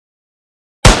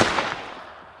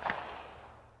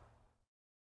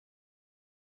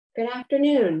Good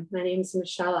afternoon. My name is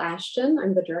Michelle Ashton.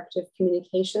 I'm the Director of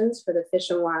Communications for the Fish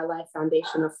and Wildlife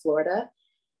Foundation of Florida.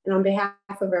 And on behalf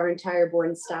of our entire board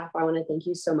and staff, I want to thank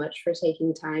you so much for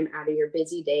taking time out of your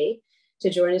busy day to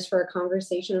join us for a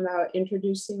conversation about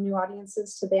introducing new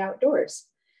audiences to the outdoors.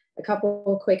 A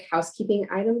couple quick housekeeping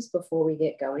items before we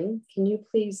get going. Can you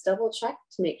please double check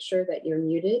to make sure that you're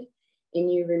muted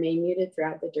and you remain muted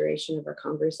throughout the duration of our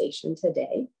conversation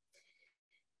today?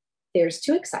 There's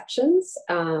two exceptions,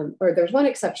 or there's one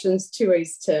exception, two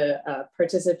ways to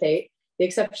participate. The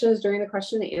exception is during the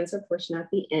question and answer portion at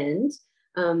the end.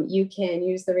 You can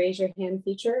use the raise your hand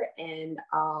feature and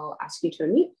I'll ask you to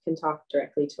unmute. You can talk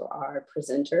directly to our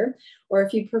presenter, or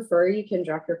if you prefer, you can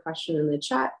drop your question in the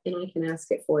chat and I can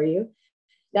ask it for you.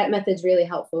 That method's really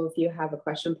helpful if you have a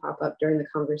question pop up during the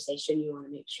conversation. You want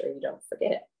to make sure you don't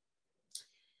forget it.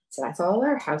 So that's all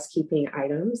our housekeeping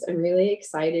items. I'm really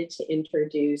excited to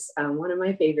introduce one of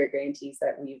my favorite grantees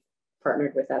that we've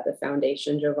partnered with at the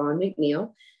foundation, Jovan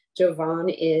McNeill. Jovan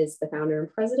is the founder and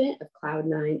president of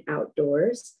Cloud9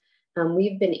 Outdoors.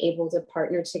 We've been able to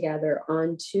partner together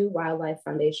on 2 Wildlife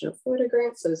Foundation of Florida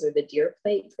grants. Those are the Deer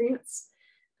Plate grants,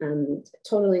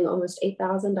 totaling almost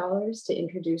 $8,000 to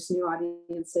introduce new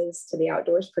audiences to the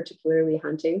outdoors, particularly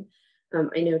hunting.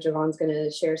 I know Jovan's going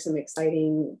to share some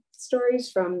exciting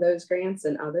stories from those grants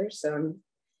and others. So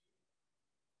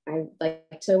I'd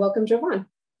like to welcome Jovan.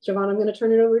 Jovan, I'm going to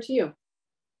turn it over to you.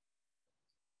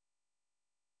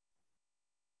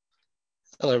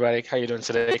 Hello, everybody. How are you doing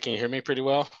today? Can you hear me pretty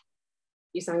well?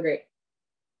 You sound great.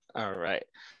 All right.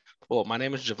 Well, my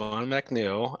name is Jovan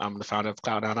McNeill. I'm the founder of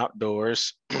Cloud9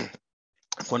 Outdoors. I'm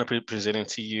going to be presenting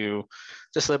to you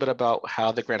just a little bit about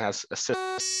how the grant has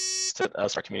assisted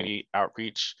us, our community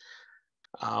outreach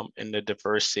in the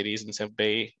diverse cities in the Tampa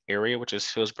Bay area, which is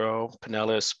Hillsborough,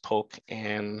 Pinellas, Polk,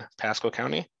 and Pasco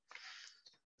County.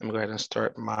 I'm going to go ahead and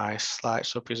start my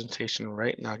slideshow presentation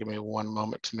right now. Give me one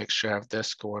moment to make sure I have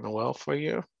this going well for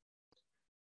you.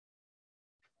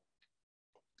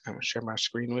 I'm going to share my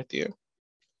screen with you.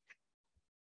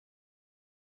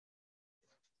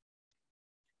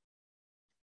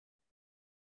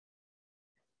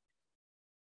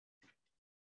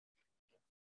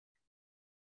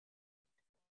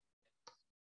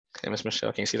 Okay, Ms.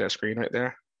 Michelle, can you see that screen right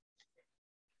there?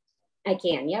 I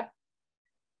can, yep.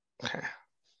 Okay.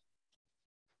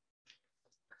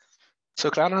 So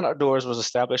Cloud9 Outdoors was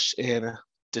established in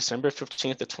December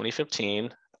 15th of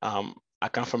 2015. I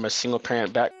come from a single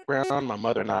parent background. My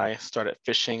mother and I started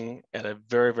fishing at a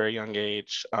very, very young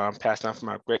age, passed down from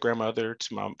my great grandmother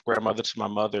to my grandmother to my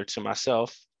mother to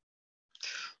myself.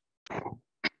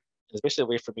 It's basically a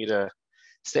way for me to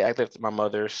stay active with my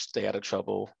mother, stay out of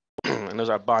trouble. And it was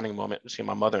our bonding moment between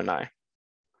my mother and I.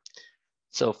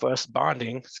 So for us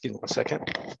bonding, excuse me 1 second.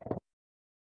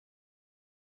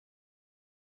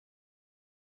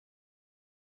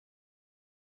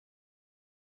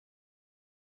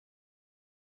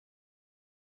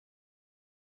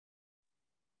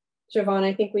 Jovan,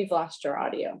 I think we've lost your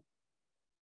audio.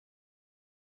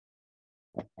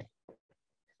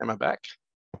 Am I back?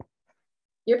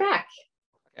 You're back.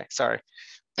 Okay, sorry.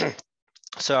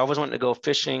 So I was wanting to go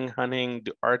fishing, hunting,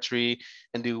 do archery,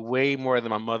 and do way more than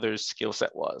my mother's skill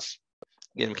set was.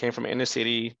 Again, came from inner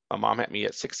city. My mom had me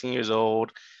at 16 years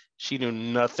old. She knew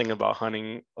nothing about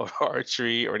hunting or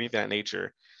archery or anything of that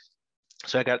nature.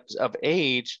 So I got of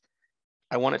age,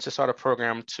 I wanted to start a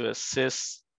program to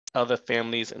assist other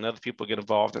families and other people get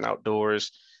involved in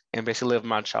outdoors and basically live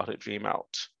my childhood dream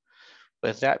out.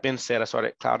 With that being said, I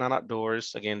started Cloud9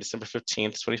 Outdoors, again, December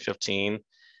 15th, 2015.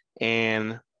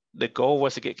 And the goal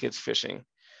was to get kids fishing.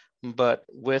 But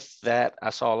with that, I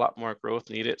saw a lot more growth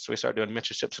needed. So we started doing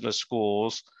mentorships in the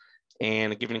schools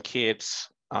and giving kids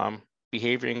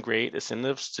behavior and grade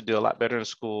incentives to do a lot better in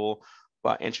school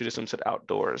while introducing them to the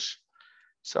outdoors.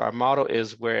 So our motto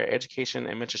is where education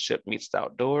and mentorship meets the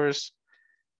outdoors.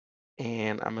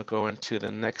 And I'm gonna go into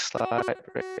the next slide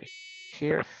right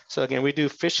here. So again, we do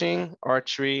fishing,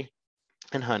 archery,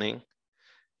 and hunting.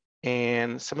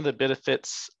 And some of the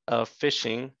benefits of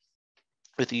fishing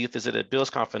with the youth is that it builds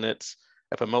confidence,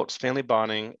 it promotes family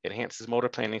bonding, enhances motor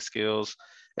planning skills,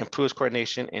 improves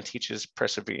coordination, and teaches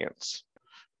perseverance.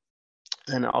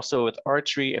 And also with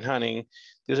archery and hunting,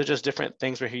 these are just different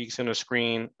things right here you can see on the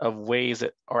screen of ways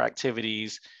that our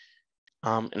activities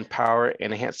empower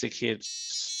and enhance the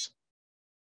kids'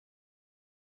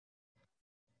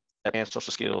 and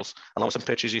social skills, along with some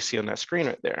pictures you see on that screen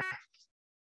right there.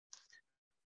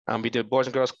 We did Boys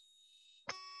and Girls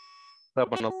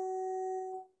Club on the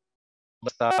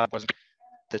side.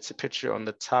 The picture on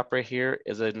the top right here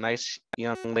is a nice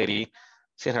young lady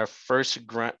seeing her first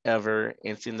grunt ever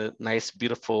and seeing the nice,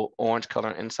 beautiful orange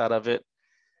color inside of it.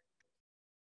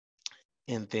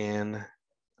 And then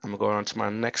I'm gonna go on to my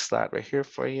next slide right here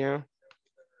for you.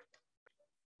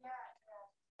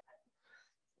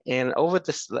 And over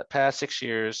this past 6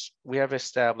 years, we have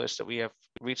established that we have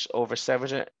reached over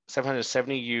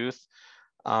 770 youth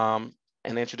and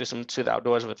introduced them to the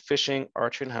outdoors with fishing,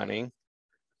 archery, and hunting.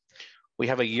 We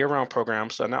have a year-round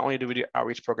program. So not only do we do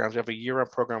outreach programs, we have a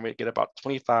year-round program. We get about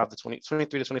 23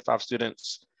 to 25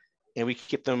 students, and we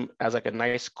keep them as like a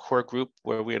nice core group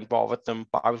where we involve with them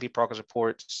bi-weekly progress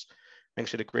reports, make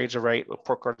sure the grades are right,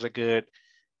 report cards are good,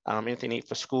 anything they need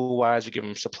for school-wise, we give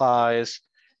them supplies.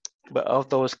 But of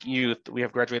those youth, we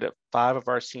have graduated, 5 of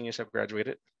our seniors have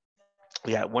graduated.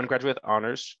 We had 1 graduate with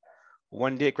honors,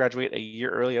 1 did graduate a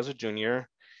year early as a junior,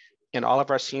 and all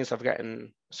of our seniors have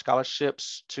gotten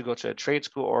scholarships to go to a trade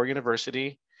school or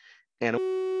university. And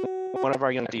one of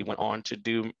our young D went on to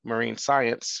do marine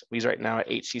science. He's right now at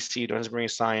HCC doing his marine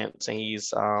science, and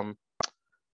he's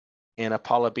in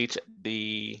Apollo Beach,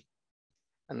 the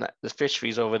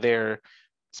fisheries over there,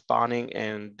 spawning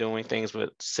and doing things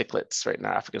with cichlids right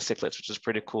now, African cichlids, which is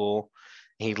pretty cool.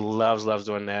 He loves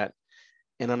doing that.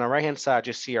 And on the right-hand side,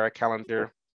 you see our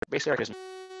calendar. Basically, our just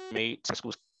made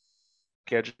school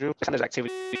schedule. There's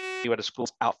activity where the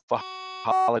school's out for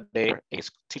holiday, a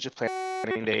teacher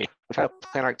planning day. We try to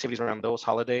plan our activities around those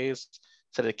holidays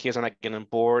so that the kids are not getting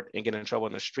bored and getting in trouble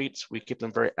in the streets. We keep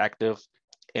them very active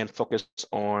and focused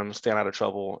on staying out of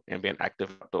trouble and being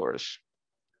active outdoors.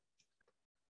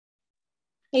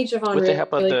 Hey, Jovan, really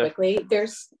quickly,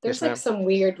 there's yes, like some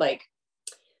weird like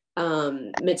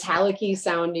metallic-y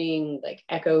sounding like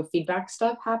echo feedback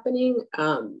stuff happening.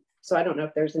 So I don't know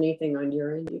if there's anything on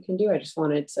your end you can do. I just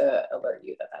wanted to alert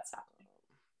you that that's happening.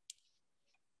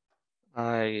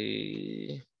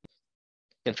 I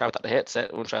can try without the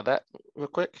headset. We'll try that real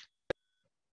quick.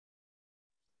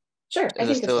 Sure. Is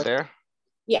it still there?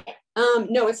 Yeah.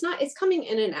 No, it's not. It's coming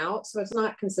in and out, so it's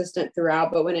not consistent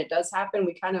throughout. But when it does happen,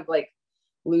 we kind of like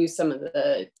lose some of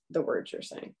the words you're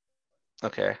saying.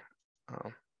 Okay.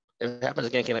 If it happens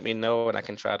again, can you let me know, and I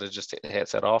can try to just take the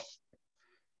headset off.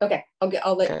 Okay.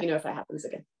 I'll let you know if it happens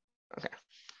again. Okay.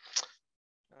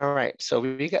 All right. So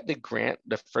we got the grant.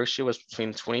 The first year was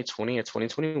between 2020 and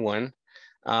 2021.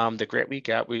 The grant we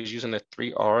got was using the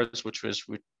 3 R's, which was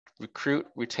recruit,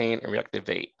 retain, and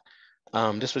reactivate.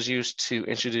 This was used to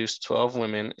introduce 12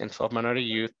 women and 12 minority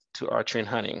youth to archery and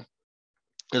hunting.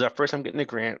 It was our first time getting the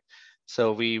grant,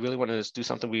 so we really wanted to do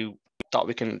something we thought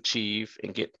we can achieve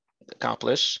and get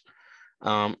accomplished.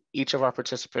 Each of our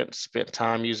participants spent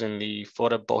time using the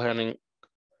Florida bow hunting,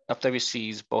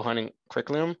 FWC's bow hunting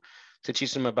curriculum to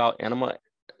teach them about animal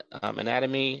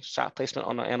anatomy, shot placement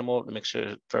on the animal to make sure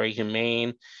it's very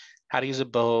humane, how to use a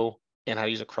bow, and how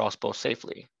to use a crossbow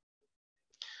safely.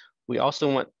 We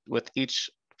also went with each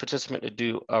participant to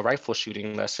do a rifle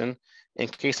shooting lesson in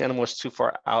case the animal was too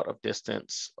far out of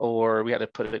distance or we had to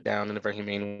put it down in a very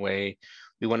humane way.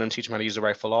 We wanted to teach them how to use a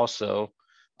rifle also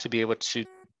to be able to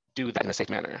do that in a safe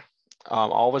manner.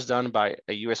 All was done by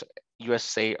a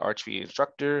USA archery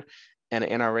instructor and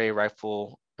an NRA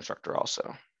rifle instructor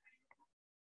also.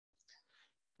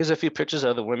 Here's a few pictures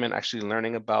of the women actually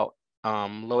learning about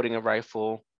loading a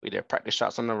rifle. We did practice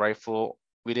shots on the rifle.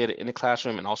 We did it in the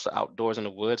classroom and also outdoors in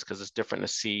the woods because it's different to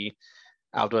see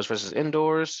outdoors versus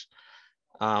indoors.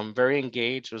 Very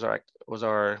engaged was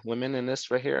our women in this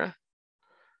right here.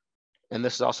 And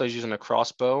this is also using a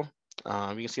crossbow.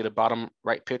 You can see the bottom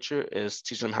right picture is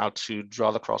teaching them how to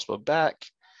draw the crossbow back.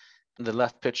 And the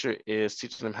left picture is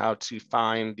teaching them how to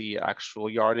find the actual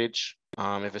yardage.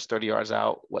 If it's 30 yards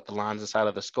out, what the lines inside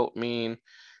of the scope mean,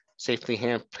 safely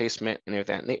hand placement and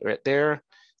everything right there,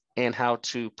 and how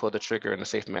to pull the trigger in a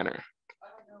safe manner.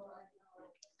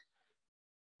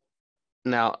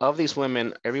 Now, of these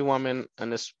women, every woman in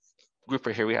this group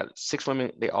right here, we had 6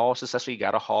 women, they all successfully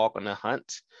got a hog on a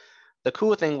hunt. The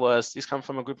cool thing was these come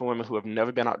from a group of women who have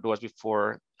never been outdoors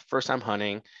before, first time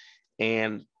hunting.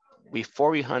 And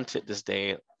before we hunted this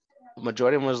day, the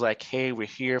majority of them was like, hey, we're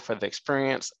here for the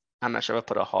experience. I'm not sure if I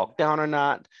put a hog down or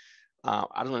not. I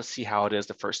just want to see how it is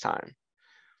the first time.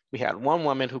 We had one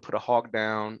woman who put a hog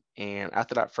down, and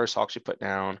after that first hog she put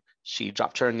down, she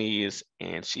dropped to her knees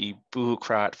and she boo-hoo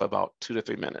cried for about 2 to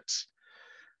 3 minutes.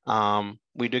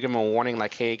 We did give them a warning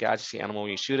like, hey guys, you see an animal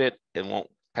when you shoot it, it won't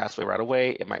pass away right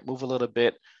away. It might move a little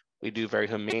bit. We do very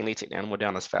humanely take the animal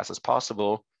down as fast as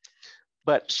possible.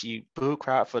 But she boo-hoo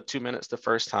cried for 2 minutes the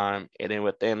first time, and then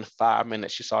within 5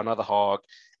 minutes she saw another hog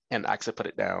and actually put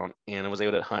it down and was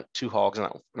able to hunt 2 hogs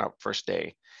on our first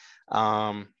day.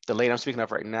 The lady I'm speaking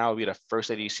of right now will be the first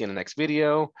lady you see in the next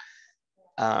video.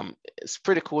 It's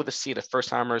pretty cool to see the first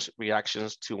timers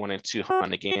reactions to wanting to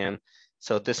hunt again.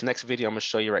 So this next video I'm gonna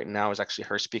show you right now is actually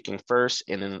her speaking first,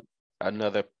 and then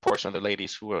another portion of the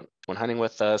ladies who went hunting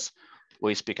with us will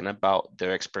be speaking about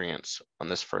their experience on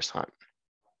this first hunt.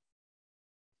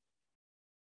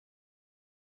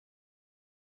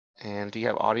 And do you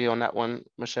have audio on that one,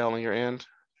 Michelle, on your end?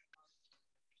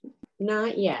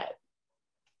 Not yet.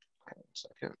 Okay, 1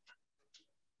 second.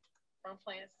 From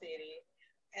Plant City.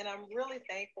 And I'm really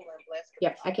thankful and blessed.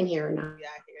 Yep, I can hear her now. Be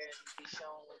out here and be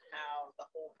shown how the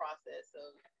whole process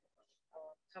of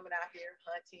coming out here,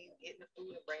 hunting, getting the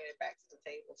food, and bringing it back to the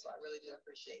table. So I really do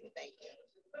appreciate it. Thank you.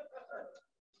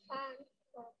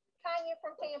 Tanya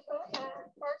from Tampa.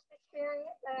 First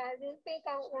experience. I didn't think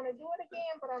I would want to do it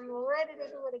again, but I'm ready to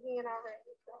do it again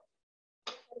already. So,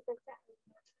 had a good time.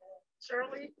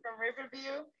 Shirley from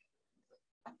Riverview.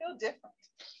 I feel different.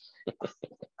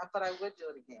 I thought I would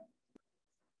do it again.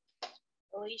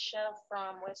 Alicia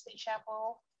from Wesley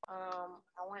Chapel.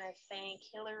 I want to thank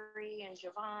Hillary and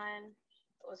Jovan.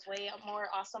 It was way more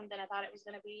awesome than I thought it was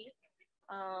going to be.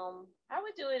 I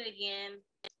would do it again,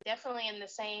 definitely in the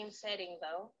same setting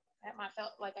though. I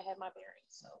felt like I had my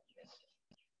bearings.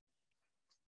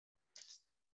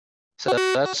 So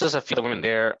that's just a few women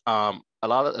there.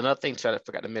 Another thing too I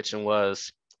forgot to mention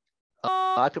was a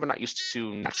lot of people are not used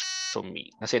to natural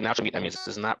meat. I say natural meat, that means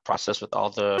it's not processed with all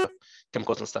the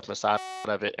chemicals and stuff inside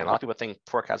of it. And a lot of people think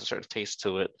pork has a certain taste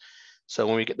to it. So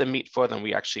when we get the meat for them,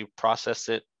 we actually process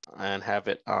it and have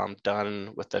it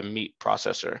done with a meat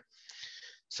processor.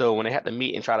 So when they had the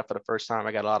meat and tried it for the first time,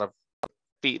 I got a lot of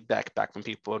feedback back from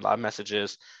people, a lot of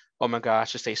messages. Oh my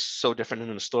gosh, this tastes so different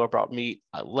than the store-bought meat.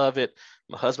 I love it.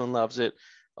 My husband loves it.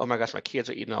 Oh my gosh, my kids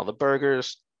are eating all the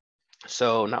burgers.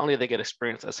 So not only did they get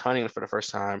experience as hunting for the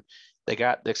first time, they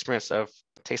got the experience of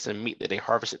tasting meat that they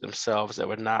harvested themselves that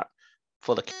were not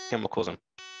full of chemicals and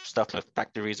stuff in the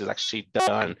factories. Is actually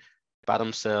done by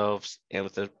themselves and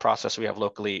with the process we have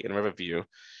locally in Riverview.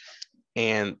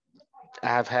 And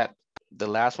I've had the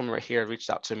last one right here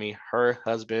reached out to me. Her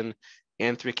husband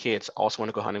and 3 kids also want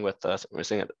to go hunting with us. We're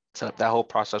saying set up that whole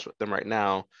process with them right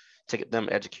now to get them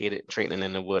educated, training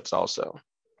in the woods also.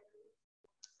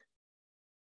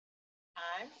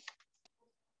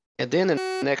 And then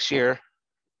the next year,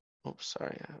 oops,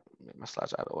 sorry, I made my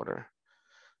slides out of order.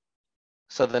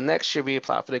 So the next year we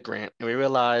applied for the grant and we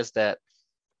realized that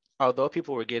although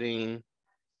people were getting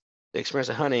the experience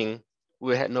of hunting,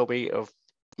 we had no way of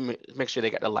make sure they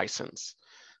got the license.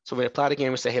 So we applied again,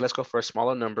 we said, hey, let's go for a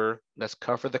smaller number. Let's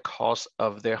cover the cost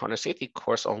of their hunter safety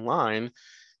course online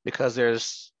because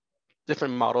there's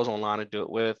different models online to do it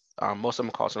with. Most of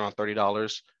them cost around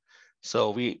 $30.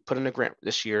 So we put in a grant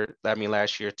this year,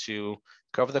 last year, to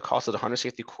cover the cost of the hunter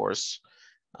safety course.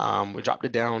 We dropped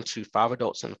it down to 5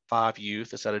 adults and 5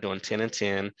 youth instead of doing 10 and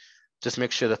 10, just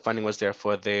make sure the funding was there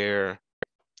for their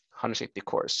hunter safety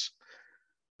course.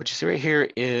 What you see right here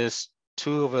is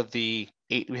 2 of the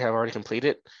 8 we have already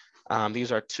completed.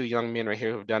 These are 2 young men right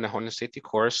here who've done the hunter safety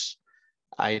course.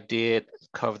 I did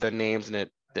cover their names and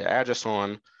their address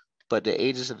on, but the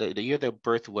ages of the year of their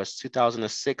birth was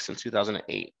 2006 and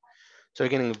 2008. So we're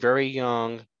getting very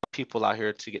young people out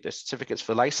here to get their certificates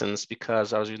for license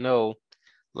because, as you know,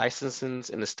 licensing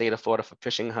in the state of Florida for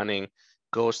fishing and hunting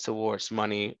goes towards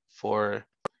money for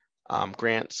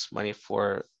grants, money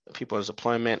for people's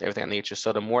employment, everything of that nature.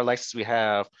 So the more licenses we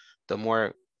have, the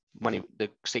more money the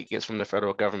state gets from the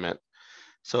federal government.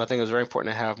 So I think it was very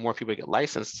important to have more people get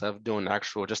licensed of doing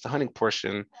actual, just the hunting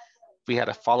portion. We had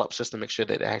a follow-up system, make sure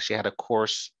that they actually had a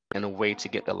course and a way to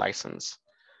get the license.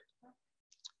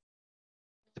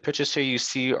 The pictures here you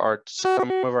see are some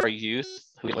of our youth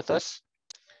who went with us.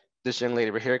 This young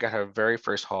lady right here got her very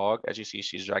first hog. As you see,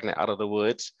 she's dragging it out of the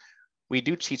woods. We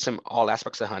do teach them all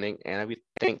aspects of hunting, and we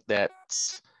think that,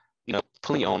 you know,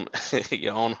 pulling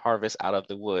your own harvest out of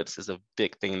the woods is a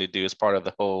big thing to do as part of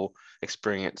the whole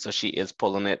experience. So she is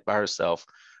pulling it by herself.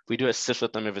 We do assist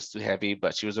with them if it's too heavy,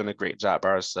 but she was doing a great job by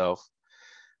herself.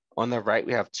 On the right,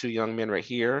 we have 2 young men right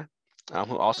here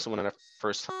who also went on their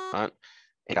first hunt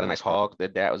and got a nice hog. Their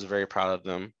dad was very proud of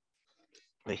them.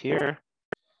 Right here.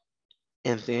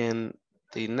 And then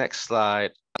the next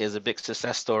slide is a big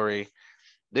success story.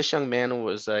 This young man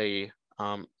was a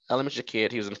elementary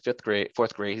kid. He was in 4th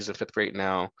grade. He's in 5th grade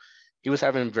now. He was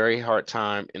having a very hard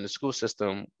time in the school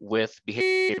system with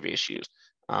behavior issues.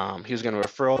 He was getting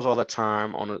referrals all the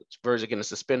time, on the verge of getting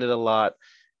suspended a lot,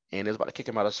 and it was about to kick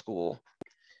him out of school.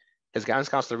 His guidance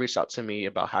counselor reached out to me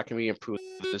about how can we improve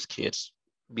this kid's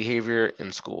behavior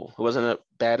in school. It wasn't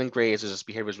bad in grades, his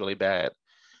behavior was really bad.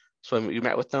 So when we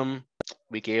met with them,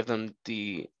 we gave them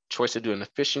the choice of doing the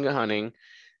fishing and hunting,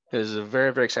 He was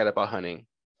very, very excited about hunting.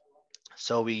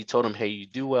 So we told him, hey, you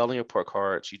do well in your report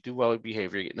cards, you do well in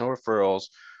behavior, you get no referrals,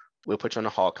 we'll put you on a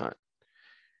hog hunt.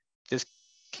 This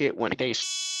kid went days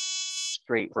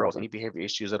straight for any behavior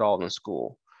issues at all in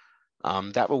school.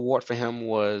 That reward for him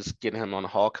was getting him on a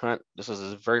hog hunt. This was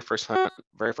his very first hunt,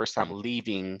 very first time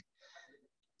leaving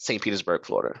St. Petersburg,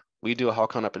 Florida. We do a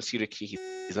hog hunt up in Cedar Key.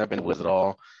 He's never been to Woods at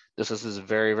all. This is his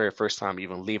very, very first time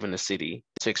even leaving the city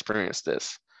to experience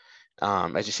this.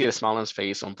 As you see the smile on his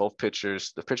face on both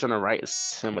pictures, the picture on the right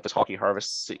is him with his hawk he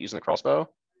harvested using a crossbow.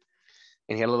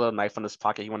 And he had a little knife in his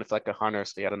pocket. He wanted to feel like a hunter,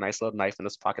 so he had a nice little knife in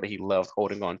his pocket that he loved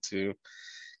holding on to.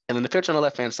 And then the picture on the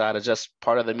left-hand side is just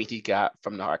part of the meat he got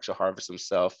from the actual harvest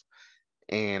himself.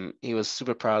 And he was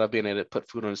super proud of being able to put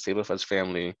food on his table for his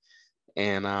family.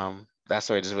 And that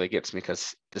story just really gets me,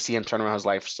 because to see him turn around his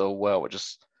life so well with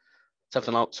just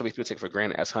something so many people take for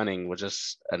granted as hunting was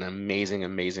just an amazing,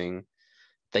 amazing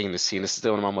thing to see. And this is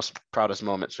still one of my most proudest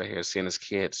moments right here, seeing his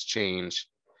kids change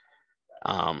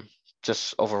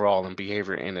just overall in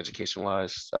behavior and education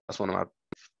wise. That's one of my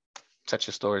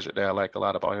touching stories right there. I like a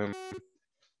lot about him.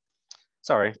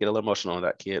 Sorry, get a little emotional on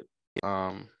that kid.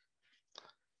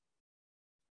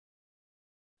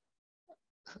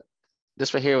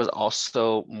 This right here was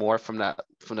also more from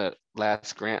the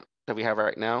last grant that we have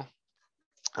right now.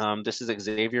 This is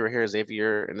Xavier right here.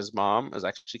 Xavier and his mom is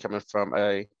actually coming from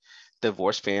a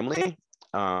divorced family.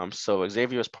 So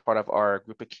Xavier was part of our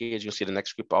group of kids. You'll see the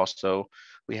next group also.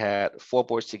 We had 4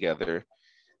 boys together.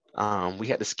 We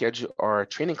had to schedule our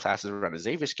training classes around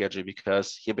Xavier's schedule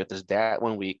because he'd be with his dad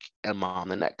one week and mom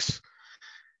the next.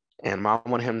 And mom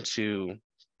wanted him to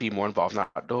be more involved in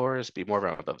outdoors, be more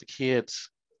around with other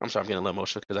kids. I'm sorry, I'm getting a little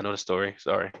emotional because I know the story.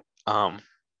 Sorry.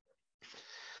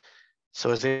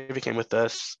 So Xavier came with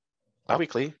us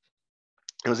bi-weekly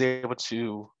and was able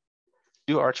to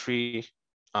do archery.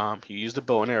 He used a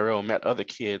bow and arrow, met other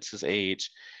kids his age,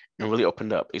 and really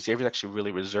opened up. Xavier's actually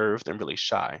really reserved and really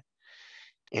shy.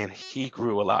 And he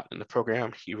grew a lot in the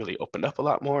program. He really opened up a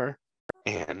lot more.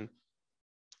 And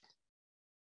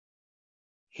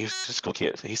he was just a cool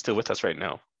kid. He's still with us right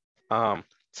now.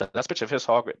 So that's a picture of his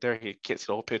hog right there. He can't see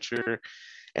the whole picture.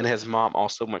 And his mom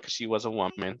also went because she was a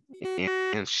woman.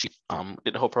 And she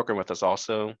did the whole program with us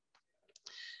also.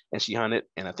 And she hunted.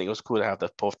 And I think it was cool to have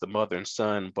both the mother and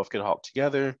son both get a hog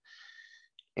together.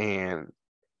 And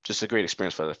just a great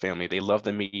experience for the family. They love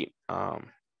the meat.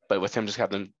 But with him just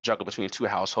having to juggle between 2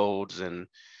 households and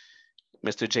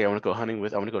Mr. J, I want to go hunting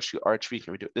with, I want to go shoot archery.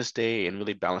 Can we do it this day? And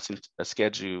really balancing a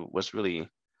schedule was really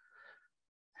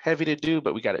heavy to do,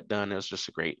 but we got it done. It was just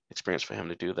a great experience for him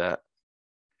to do that.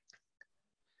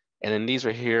 And then these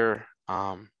are here.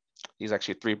 These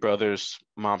actually 3 brothers.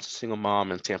 Mom's a single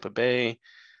mom in Tampa Bay.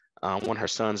 Want her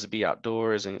sons to be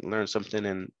outdoors and learn something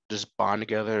and just bond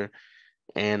together.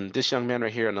 And this young man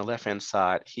right here on the left-hand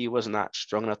side, he was not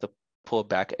strong enough to pull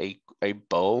back a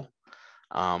bow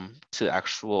to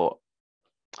actual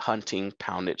hunting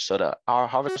poundage. So our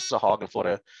harvest is a hog in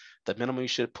Florida. The minimum you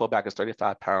should pull back is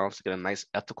 35 pounds to get a nice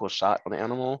ethical shot on the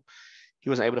animal. He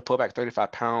wasn't able to pull back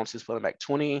 35 pounds. He's pulling back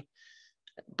 20,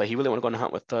 but he really wanted to go on a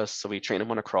hunt with us. So we trained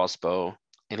him on a crossbow,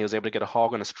 and he was able to get a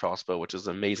hog on his crossbow, which is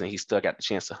amazing. He still got the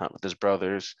chance to hunt with his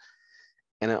brothers.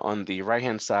 And then on the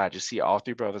right-hand side, you see all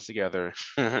 3 brothers together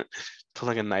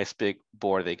pulling a nice big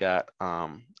boar they got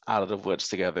out of the woods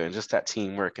together, and just that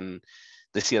teamwork. And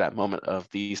to see that moment of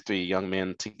these 3 young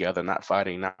men together, not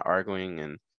fighting, not arguing,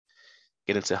 and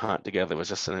getting to hunt together was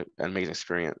just an amazing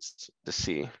experience to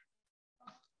see.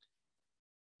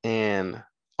 And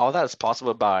all that is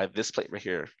possible by this plate right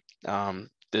here.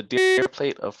 The Deer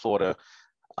Plate of Florida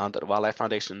that the Wildlife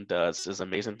Foundation does is an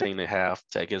amazing thing to have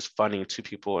that gives funding to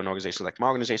people and organizations like my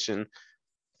organization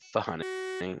for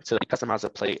hunting. So they customize a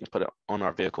plate and put it on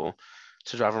our vehicle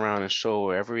to drive around and show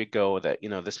wherever we go that,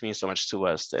 this means so much to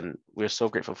us. And we're so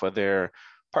grateful for their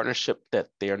partnership that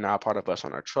they are now part of us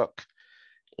on our truck.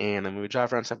 And when we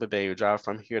drive around Tampa Bay, we drive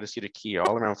from here to Cedar Key,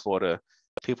 all around Florida,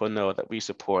 people know that we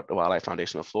support the Wildlife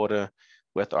Foundation of Florida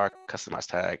with our customized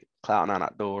tag, Cloud9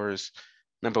 Outdoors.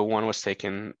 Number 1 was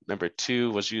taken, number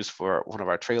 2 was used for one of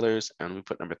our trailers, and we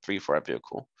put number 3 for our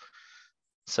vehicle.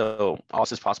 So all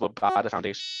this is possible by the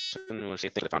foundation. We want to say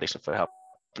thank the foundation for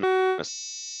helping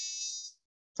us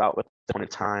out with the point in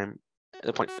time.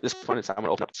 This point in time, I'm going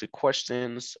to open up to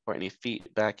questions or any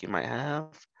feedback you might have.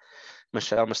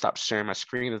 Michelle, I'm going to stop sharing my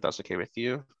screen if that's okay with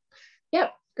you.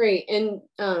 Yep, great. And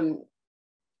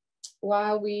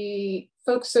while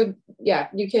folks, so yeah,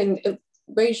 you can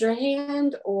raise your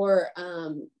hand or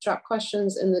drop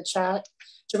questions in the chat.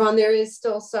 Jovan, there is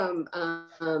still some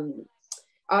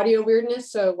audio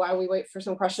weirdness. So while we wait for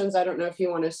some questions, I don't know if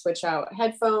you want to switch out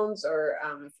headphones or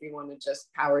if you want to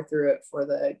just power through it for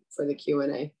the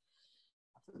Q&A.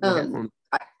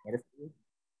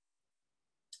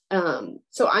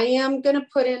 So I am going to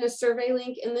put in a survey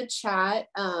link in the chat.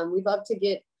 We'd love to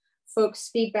get folks'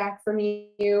 feedback from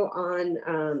you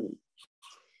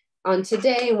on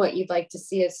today and what you'd like to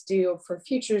see us do for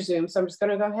future Zoom. So I'm just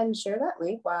going to go ahead and share that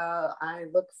link while I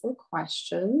look for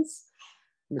questions.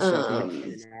 I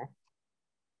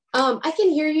can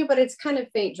hear you, but it's kind of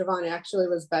faint. Jovan actually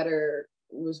was better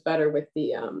with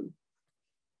the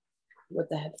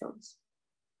headphones.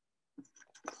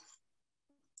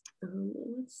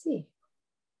 Let's see.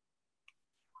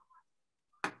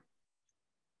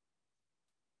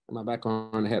 Am I back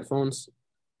on the headphones?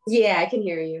 Yeah, I can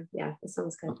hear you. Yeah, it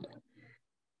sounds good.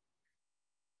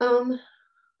 Okay.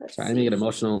 Sorry, I didn't get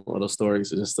emotional little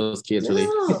stories. It's just those kids really.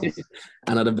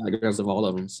 I know the backgrounds of all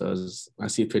of them. So I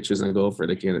see pictures and I go over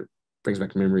it again. It brings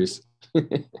back memories.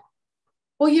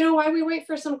 Well, you know, while we wait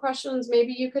for some questions,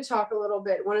 maybe you could talk a little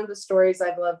bit. One of the stories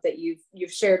I've loved that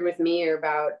you've shared with me are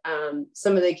about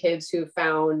some of the kids who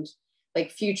found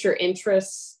like future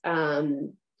interests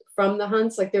from the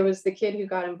hunts. Like there was the kid who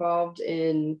got involved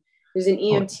in, who's an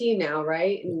EMT now,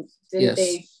 right? And didn't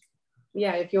they?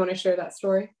 Yeah, if you want to share that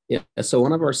story. Yeah. So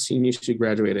one of our seniors who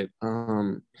graduated,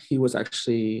 he was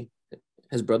actually,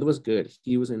 his brother was good.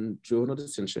 He was in juvenile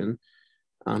detention.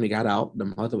 He got out. The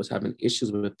mother was having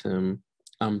issues with him.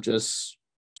 Just,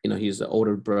 you know, he's the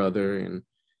older brother and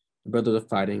the brothers are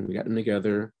fighting. We got them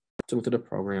together, took them to the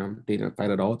program. They didn't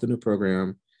fight at all through the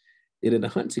program. They did a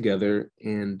hunt together,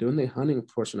 and during the hunting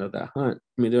portion of that hunt,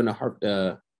 during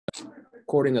the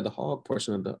courting of the hog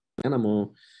portion of the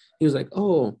animal, he was like,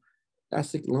 "Oh,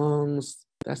 that's the lungs,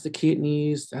 that's the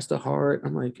kidneys, that's the heart."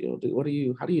 I'm like, "Yo,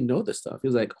 dude, how do you know this stuff?" He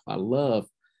was like, "I love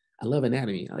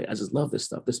anatomy. I just love this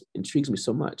stuff. This intrigues me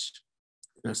so much."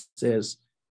 And I says,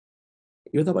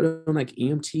 "You ever thought about doing like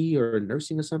EMT or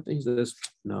nursing or something?" He says,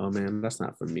 "No, man, that's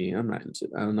not for me. I'm not into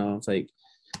it." I don't know. It's like,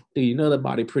 dude, you know the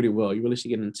body pretty well. You really should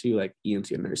get into like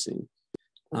EMT or nursing.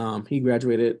 He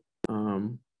graduated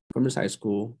from his high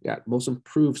school, got most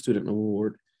improved student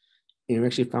award, and we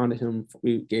actually founded him.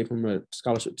 We gave him a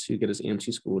scholarship to get his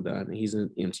EMT school done, and he's in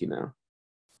EMT now.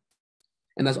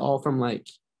 And that's all from like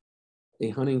a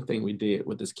hunting thing we did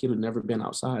with this kid who'd never been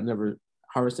outside, never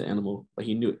harvested an animal, but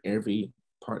he knew every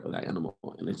part of that animal.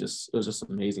 And it was just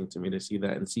amazing to me to see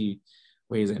that and see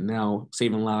where he's at now,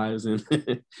 saving lives and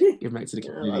giving back to the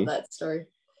community. I love that story.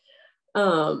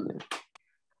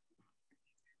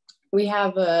 We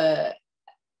have a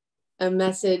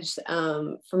message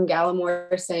from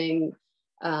Gallimore saying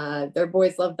their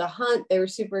boys loved the hunt. They were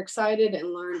super excited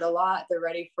and learned a lot. They're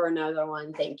ready for another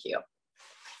one. Thank you.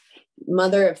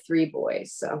 Mother of 3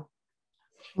 boys. So.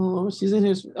 Oh, she's in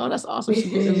here. Oh, that's awesome. She's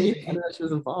getting me. I know she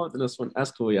was involved in this one.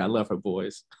 That's cool. Yeah, I love her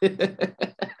boys.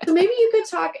 So maybe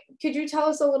could you tell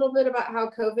us a little bit about how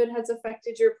COVID has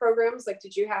affected your programs? Like,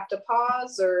 did you have to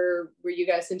pause, or were you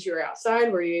guys, since you were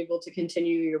outside, were you able to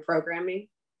continue your programming?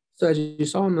 So as you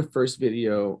saw in the first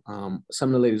video, some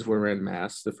of the ladies were wearing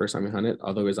masks the first time we hunted,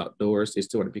 although it was outdoors. They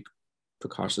still want to be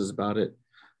precautious about it.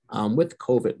 With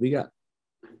COVID, we got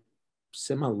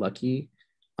semi-lucky.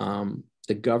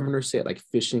 The governor said like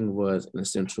fishing was an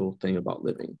essential thing about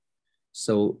living.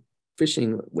 So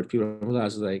fishing, what people don't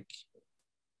realize is like,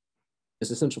 it's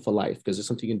essential for life because it's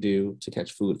something you can do to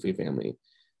catch food for your family.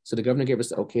 So the governor gave us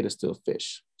the okay to still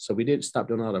fish. So we did stop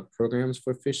doing a lot of programs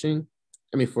for fishing.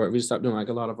 We just stopped doing like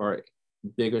a lot of our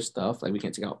bigger stuff. Like we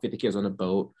can't take out 50 kids on a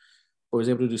boat, but we was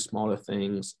able to do smaller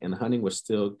things, and hunting was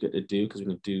still good to do because we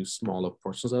can do smaller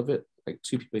portions of it, like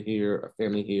 2 people here, a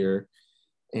family here.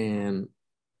 And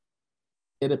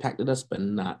it impacted us, but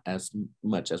not as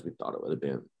much as we thought it would have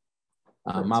been.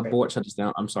 My board shut us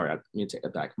down. I'm sorry, I need to take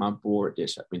it back. My board did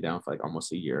shut me down for like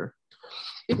almost a year.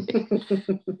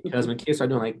 Because when kids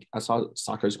started doing, like, I saw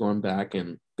soccer's going back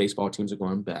and baseball teams are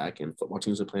going back and football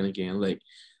teams are playing again. Like,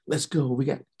 let's go. We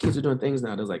got kids are doing things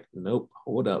now. They're like, nope,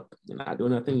 hold up. You're not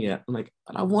doing nothing yet. I'm like,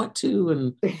 but I want to.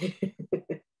 And,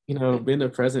 being the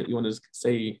president, you want to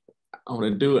say, I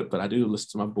want to do it, but I do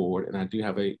listen to my board, and I do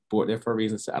have a board there for a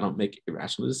reason, so I don't make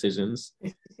irrational decisions.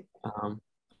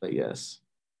 But yes.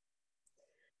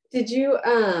 Did you,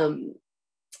 and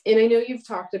I know you've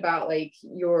talked about like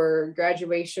your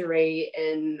graduation rate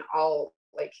and all,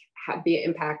 like have the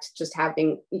impact just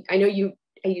having, I know you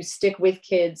stick with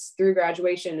kids through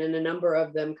graduation and a number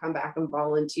of them come back and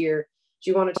volunteer. Do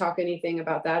you want to talk anything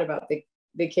about that, about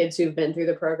the kids who've been through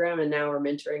the program and now are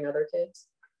mentoring other kids?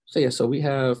 So we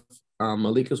have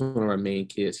Malik is one of our main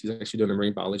kids. He's actually doing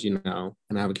marine biology now.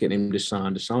 And I have a kid named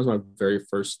Deshaun. Deshaun was my very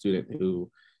first student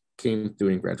who came through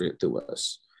and graduated through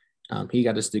us. He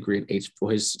got his degree in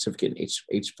for his certificate in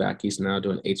HVAC. He's now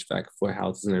doing HVAC for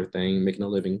houses and everything, making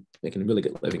a really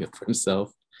good living for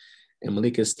himself. And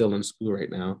Malik is still in school right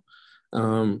now.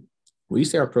 We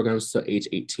used to have our programs till age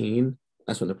 18.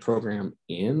 That's when the program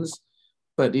ends.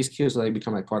 But these kids like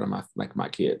become like part of my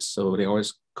kids. So they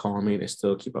always call me. They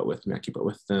still keep up with me. I keep up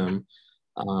with them.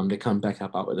 They come back,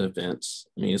 help out with events.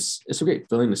 I mean, it's a great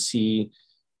feeling to see.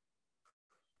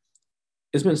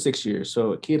 It's been 6 years.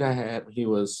 So a kid I had, he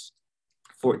was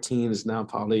 14, is now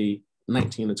probably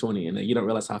 19 or 20. And you don't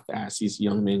realize how fast these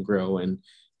young men grow. And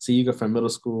so you go from middle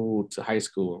school to high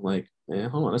school. Like, man,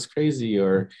 hold on, that's crazy.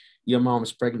 Or your mom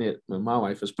is pregnant when my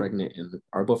wife is pregnant, and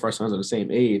both our sons are the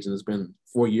same age, and it's been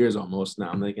 4 years almost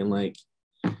now. I'm thinking, like,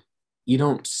 you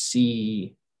don't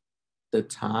see the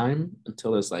time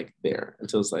until it's like there,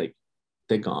 until it's like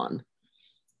they're gone.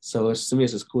 So to me,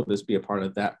 it's just cool to just be a part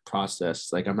of that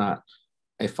process. Like, I'm not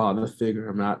a father figure,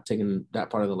 I'm not taking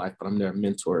that part of the life, but I'm their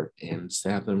mentor, and just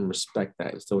to have them respect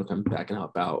that and still come back and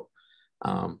help out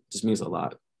just means a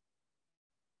lot.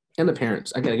 And the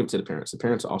parents, I gotta give it to the parents. The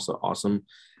parents are also awesome.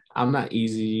 I'm not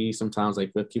easy sometimes,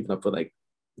 like, with keeping up with like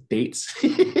dates,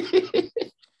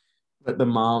 but the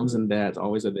moms and dads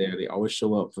always are there. They always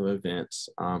show up for events.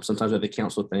 Sometimes they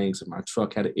cancel things. If my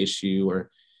truck had an issue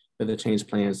or if they change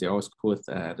plans, they're always cool with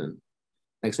that. And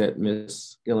like I said,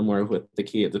 Miss Gilmore with the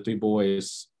 3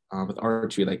 boys with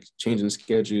archery, like changing the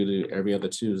schedule to every other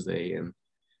Tuesday. And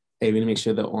hey, we need to make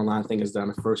sure the online thing is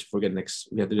done first before we get next.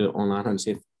 We have to do the online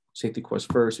safety course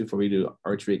first before we do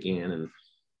archery again. And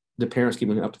the parents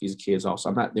keeping up with these kids also.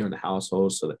 I'm not there in the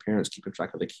household, so the parents keeping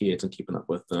track of the kids and keeping up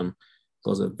with them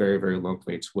goes a very, very long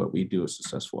way to what we do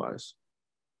success-wise.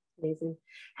 Amazing.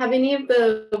 Have any of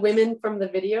the women from the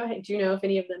video, do you know if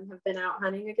any of them have been out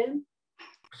hunting again?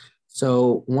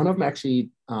 So one of them actually,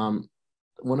 one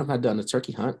of them had done a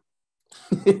turkey hunt.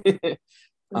 The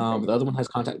other one has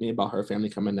contacted me about her family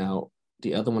coming out.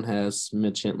 The other one has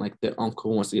mentioned like their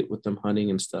uncle wants to get with them hunting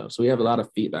and stuff. So we have a lot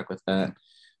of feedback with that.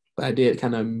 But I did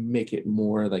kind of make it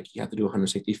more like you have to do hunter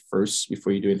safety first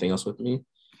before you do anything else with me.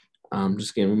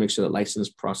 Just again, we make sure the license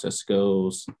process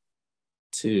goes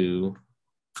to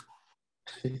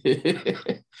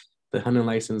the hunting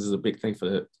license is a big thing for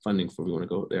the funding for we want to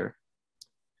go there.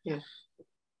 Yeah.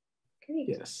 Great.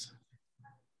 Yes.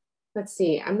 Let's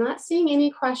see. I'm not seeing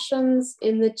any questions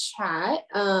in the chat.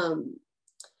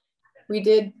 You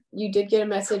did get a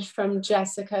message from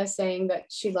Jessica saying that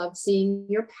she loved seeing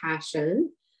your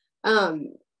passion.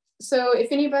 So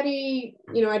if anybody,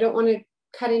 I don't want to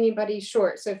cut anybody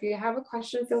short. So if you have a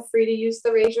question, feel free to use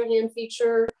the raise your hand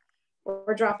feature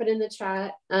or drop it in the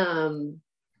chat.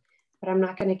 But I'm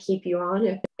not going to keep you on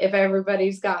if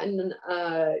everybody's gotten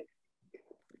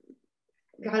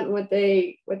what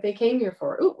they came here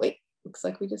for. Oh, wait, looks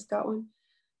like we just got one.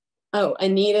 Oh,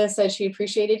 Anita said she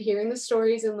appreciated hearing the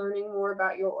stories and learning more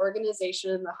about your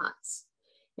organization and the hunts.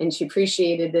 And she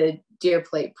appreciated the deer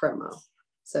plate promo.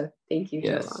 So thank you,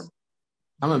 yes. Jovan.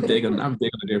 I'm big on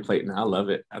the deer plate now. I love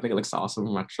it. I think it looks awesome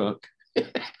in my truck.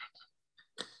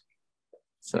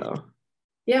 So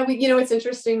yeah, it's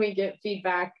interesting. We get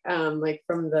feedback like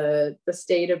from the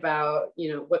state about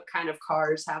what kind of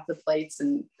cars have the plates,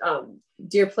 and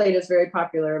deer plate is very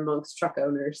popular amongst truck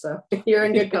owners. So you're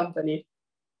in good company.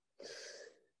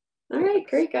 All right,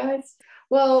 great guys.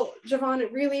 Well, Jovan, I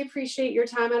really appreciate your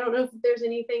time. I don't know if there's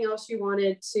anything else you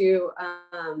wanted to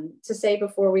say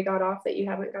before we got off that you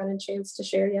haven't gotten a chance to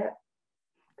share yet.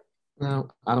 No,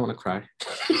 I don't want to cry.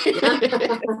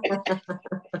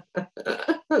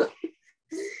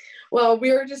 Well,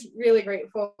 we were just really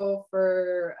grateful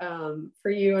for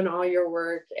you and all your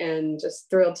work, and just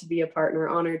thrilled to be a partner,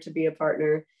 honored to be a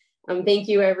partner. Thank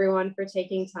you everyone for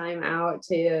taking time out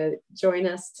to join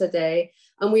us today.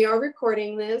 We are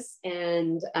recording this,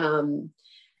 and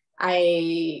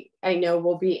I know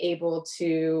we'll be able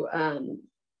to,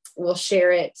 we'll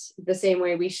share it the same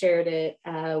way we shared it,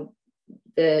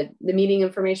 the meeting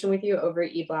information with you over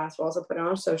at eBlast. We'll also put it on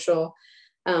our social.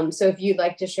 So if you'd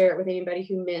like to share it with anybody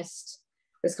who missed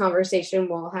this conversation,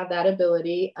 we'll have that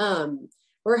ability.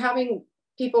 We're having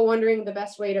people wondering the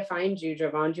best way to find you,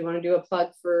 Jovan. Do you want to do a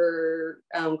plug for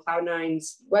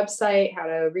Cloud9's website, how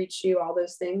to reach you, all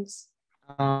those things?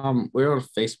 We're on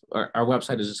Facebook. Our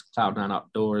website is just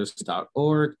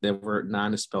cloud9outdoors.org. The word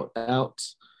 9 is spelled out.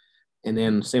 And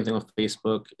then same thing on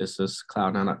Facebook. It's just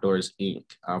Cloud9 Outdoors Inc.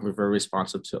 We're very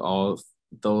responsive to all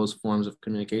those forms of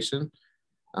communication.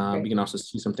 You can also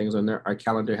see some things on there. Our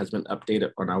calendar has been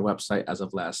updated on our website as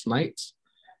of last night.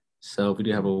 So we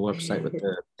do have a website with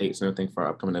the dates and everything for our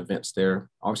upcoming events there.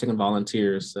 Always taking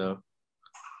volunteers. So.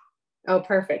 Oh,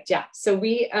 perfect. Yeah. So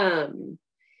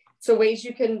so ways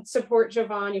you can support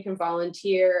Jovan, you can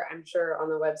volunteer. I'm sure on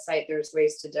the website there's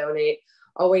ways to donate.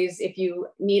 Always, if you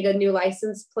need a new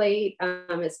license plate,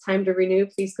 it's time to renew,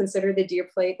 please consider the Dear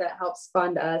Plate. That helps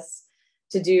fund us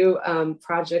to do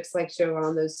projects like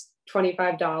Jovan. Those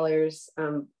 $25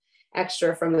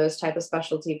 extra from those type of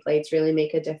specialty plates really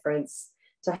make a difference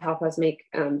to help us make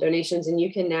donations. And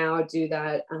you can now do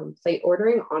that plate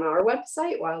ordering on our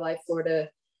website,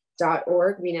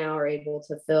 wildlifeflorida.org. We now are able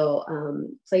to fill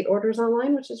plate orders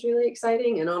online, which is really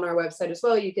exciting. And on our website as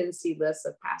well, you can see lists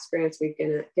of past grants we've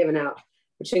given out,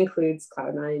 which includes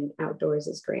Cloud9 Outdoors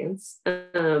as grants.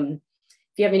 If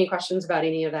you have any questions about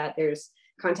any of that, there's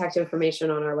contact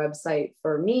information on our website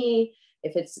for me.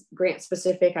 If it's grant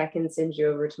specific, I can send you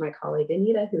over to my colleague,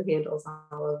 Anita, who handles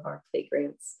all of our plate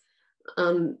grants.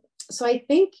 So I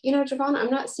think, Jovan,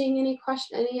 I'm not seeing any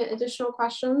additional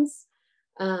questions.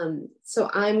 So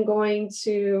I'm going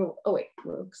to, oh wait,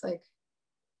 looks like,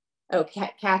 oh,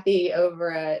 Kathy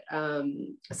over at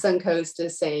Suncoast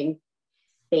is saying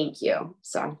thank you.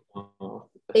 So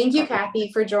thank you,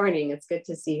 Kathy, for joining. It's good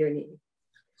to see your name.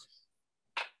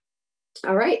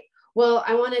 All right. Well,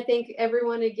 I want to thank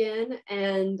everyone again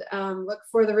and look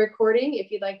for the recording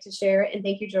if you'd like to share it. And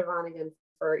thank you, Jovan, again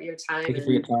for your time. Thank you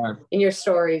for your time. And your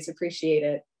stories. Appreciate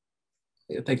it.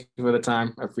 Yeah, thank you for the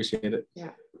time. I appreciate it.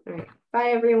 Yeah. All right. Bye,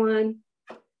 everyone.